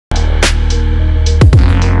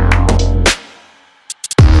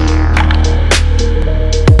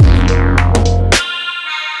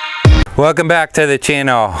Welcome back to the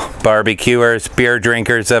channel, barbecuers, beer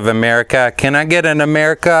drinkers of America. Can I get an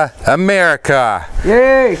America? America!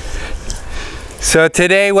 Yay! So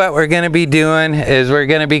today what we're going to be doing is we're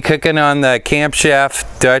going to be cooking on the Camp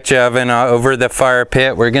Chef Dutch oven over the fire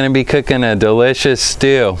pit. We're going to be cooking a delicious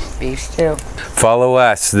stew. Beef stew. Follow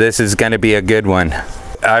us. This is going to be a good one.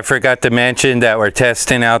 I forgot to mention that we're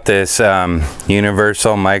testing out this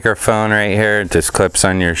universal microphone right here. It just clips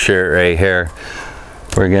on your shirt right here.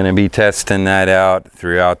 We're going to be testing that out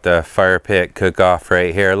throughout the fire pit cook-off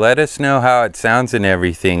right here. Let us know how it sounds and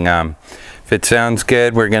everything. If it sounds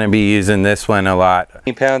good, we're going to be using this one a lot. How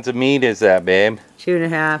many pounds of meat is that, babe?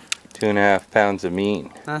 2.5. 2.5 pounds of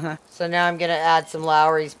meat. So now I'm going to add some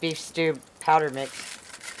Lowry's beef stew powder mix.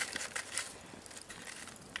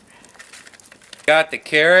 Got the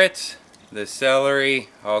carrots, the celery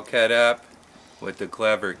all cut up with the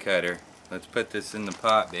clever cutter. Let's put this in the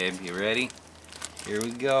pot, babe. You ready? Here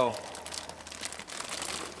we go.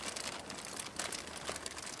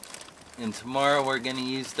 And tomorrow we're going to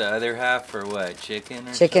use the other half for what? Chicken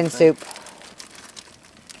or Chicken something? soup.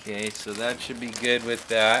 Okay, so that should be good with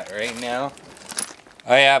that right now.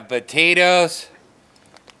 I have potatoes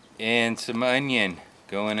and some onion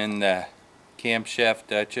going in the Camp Chef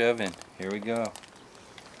Dutch oven. Here we go.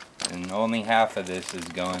 And only half of this is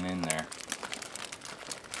going in there.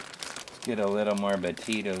 Let's get a little more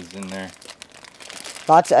potatoes in there.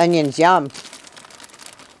 Lots of onions, yum.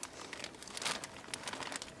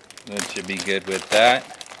 That should be good with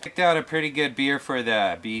that. Picked out a pretty good beer for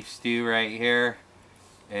the beef stew right here.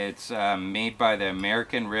 It's made by the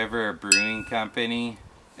American River Brewing Company.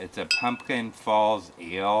 It's a Pumpkin Falls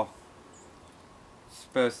Ale. It's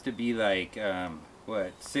supposed to be like,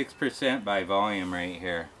 what, 6% by volume right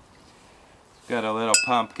here. Got a little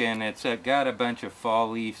pumpkin. It's got a bunch of fall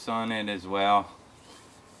leaves on it as well.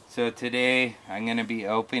 So today I'm going to be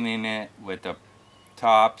opening it with the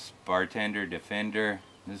Tops Bartender Defender.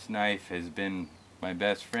 This knife has been my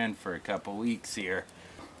best friend for a couple weeks here.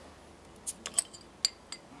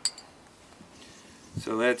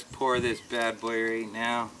 So let's pour this bad boy right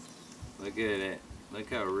now. Look at it. Look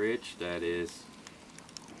how rich that is.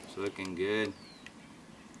 It's looking good.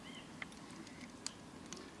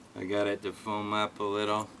 I got it to foam up a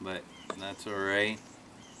little, but that's alright.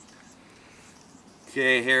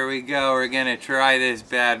 Okay, here we go. We're gonna try this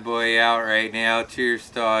bad boy out right now. Cheers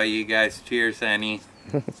to all you guys. Cheers, honey.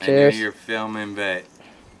 Cheers. I know you're filming, but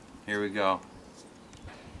here we go.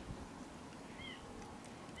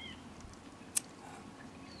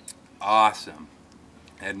 Awesome.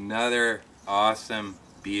 Another awesome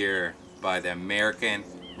beer by the American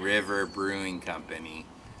River Brewing Company.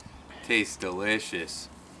 Tastes delicious.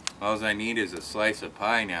 All I need is a slice of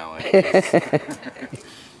pie now.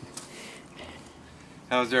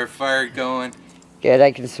 How's our fire going? Good,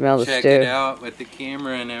 I can smell the stew. Check it out with the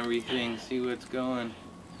camera and everything. See what's going.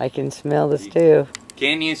 I can smell the stew.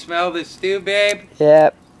 Can you smell the stew, babe?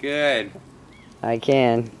 Yep. Good. I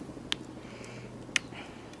can.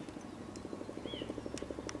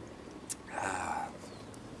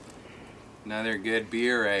 Another good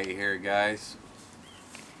beer right here, guys.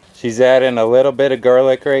 She's adding a little bit of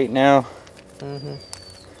garlic right now.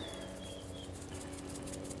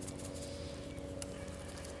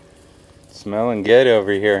 Smelling good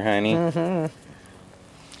over here, honey. Some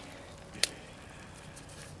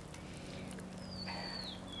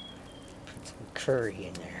curry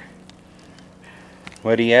in there.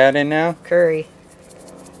 What are you adding now? Curry.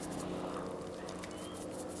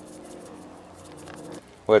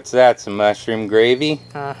 What's that? Some mushroom gravy?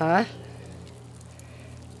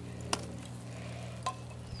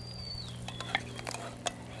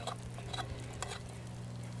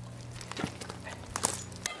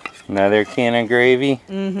 Another can of gravy?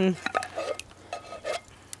 The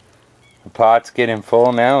pot's getting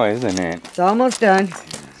full now, isn't it? It's almost done.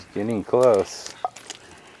 It's getting close.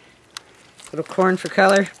 Little corn for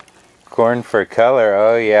color. Corn for color.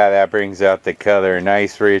 Oh yeah, that brings out the color.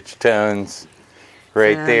 Nice rich tones.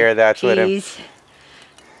 Right there, that's cheese.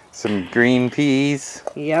 Some green peas.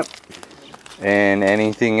 Yep. And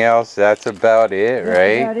anything else, that's about it,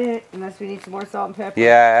 right? That's about it, unless we need some more salt and pepper.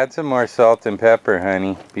 Yeah, add some more salt and pepper,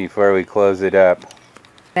 honey, before we close it up.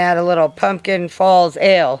 Add a little Pumpkin Falls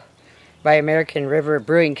Ale by American River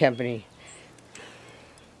Brewing Company.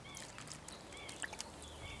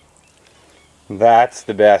 That's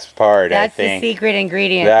the best part, I think. That's the secret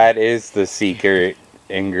ingredient. That is the secret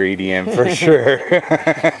ingredient for sure.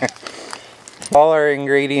 All our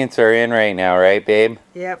ingredients are in right now, right, babe?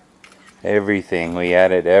 Yep. Everything. We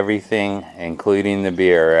added everything, including the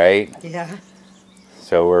beer, right? Yeah.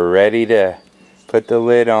 So we're ready to put the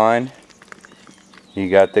lid on You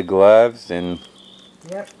got the gloves, and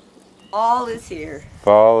Yep. All is here.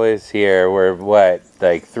 fall is here. We're what,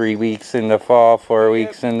 like 3 weeks in the fall, 4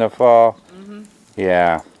 weeks in the fall?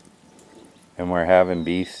 Yeah. And we're having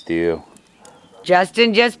beef stew.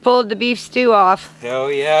 Justin just pulled the beef stew off.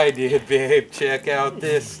 Hell yeah, I did, babe. Check out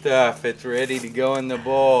this stuff. It's ready to go in the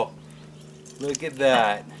bowl. Look at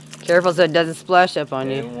that. Careful so it doesn't splash up on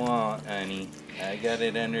It you. won't, honey. I got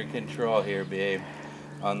it under control here, babe.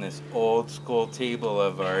 On this old school table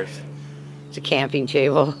of ours. It's a camping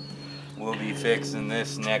table. We'll be fixing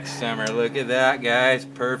this next summer. Look at that, guys.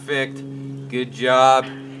 Perfect. Good job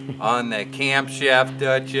on the Camp Chef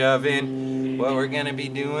Dutch oven. What we're going to be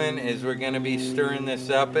doing is we're going to be stirring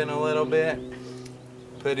this up in a little bit.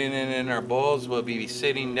 Putting it in our bowls. We'll be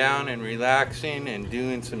sitting down and relaxing and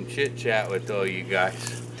doing some chit chat with all you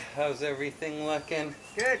guys. How's everything looking?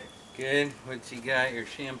 Good. Good. What you got? Your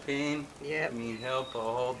champagne? Yep. Need help?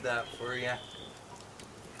 I'll hold that for you.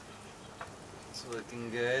 It's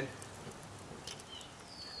looking good.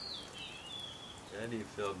 Good, you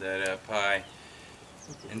filled that up high.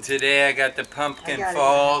 And today I got the Pumpkin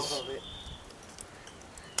Falls.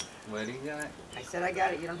 What do you got? I said I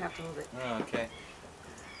got it. You don't have to hold it. Oh, okay.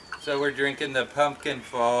 So we're drinking the Pumpkin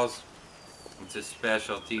Falls. It's a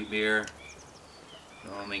specialty beer.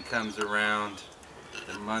 It only comes around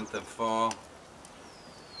the month of fall.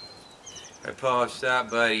 I polished that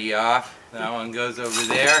buddy off. That one goes over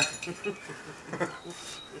there.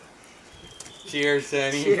 Cheers,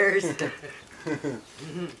 honey. Cheers.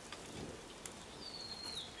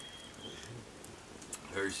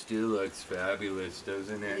 Her stew looks fabulous,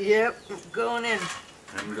 doesn't it? Yep. Going in.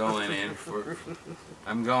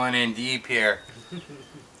 I'm going in deep here.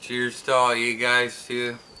 Cheers to all you guys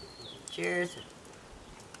too. Cheers.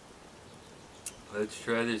 Let's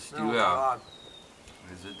try this stew out. God.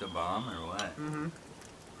 Is it the bomb or what? Mm-hmm.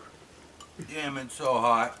 Damn, it's so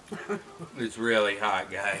hot. It's really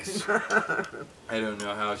hot, guys. I don't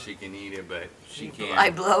know how she can eat it, but she can. I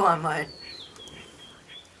blow on mine.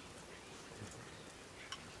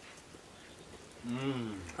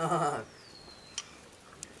 Mmm.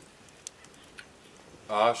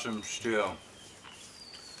 Awesome stew.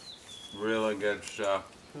 Really good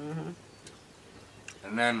stuff. Mm-hmm.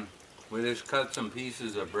 And then we just cut some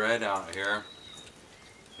pieces of bread out here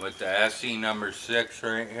with the SE number 6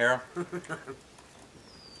 right here.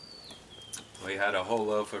 We had a whole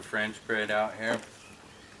loaf of French bread out here.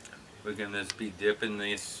 We can just be dipping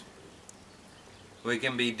these. We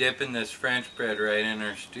can be dipping this French bread right in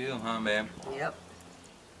our stew, huh, babe? Yep.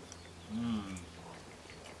 Mmm.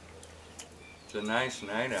 It's a nice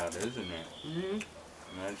night out, isn't it? Mm-hmm.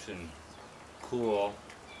 Nice and cool.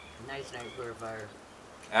 Nice night for a fire.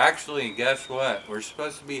 Actually, guess what? We're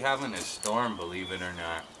supposed to be having a storm, believe it or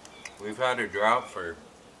not. We've had a drought for,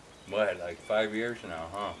 what, like 5 years now,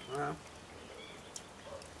 huh? Well,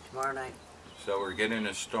 tomorrow night. So we're getting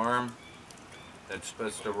a storm that's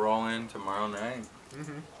supposed to roll in tomorrow night.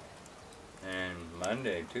 Mm-hmm. And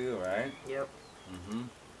Monday too, right? Yep. Mm-hmm.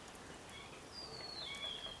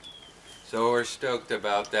 So we're stoked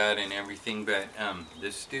about that and everything, but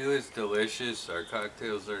the stew is delicious. Our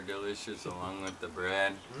cocktails are delicious along with the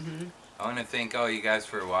bread. Mm-hmm. I want to thank all you guys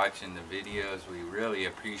for watching the videos. We really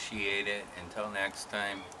appreciate it. Until next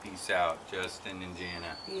time, peace out. Justin and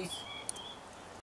Jana. Peace.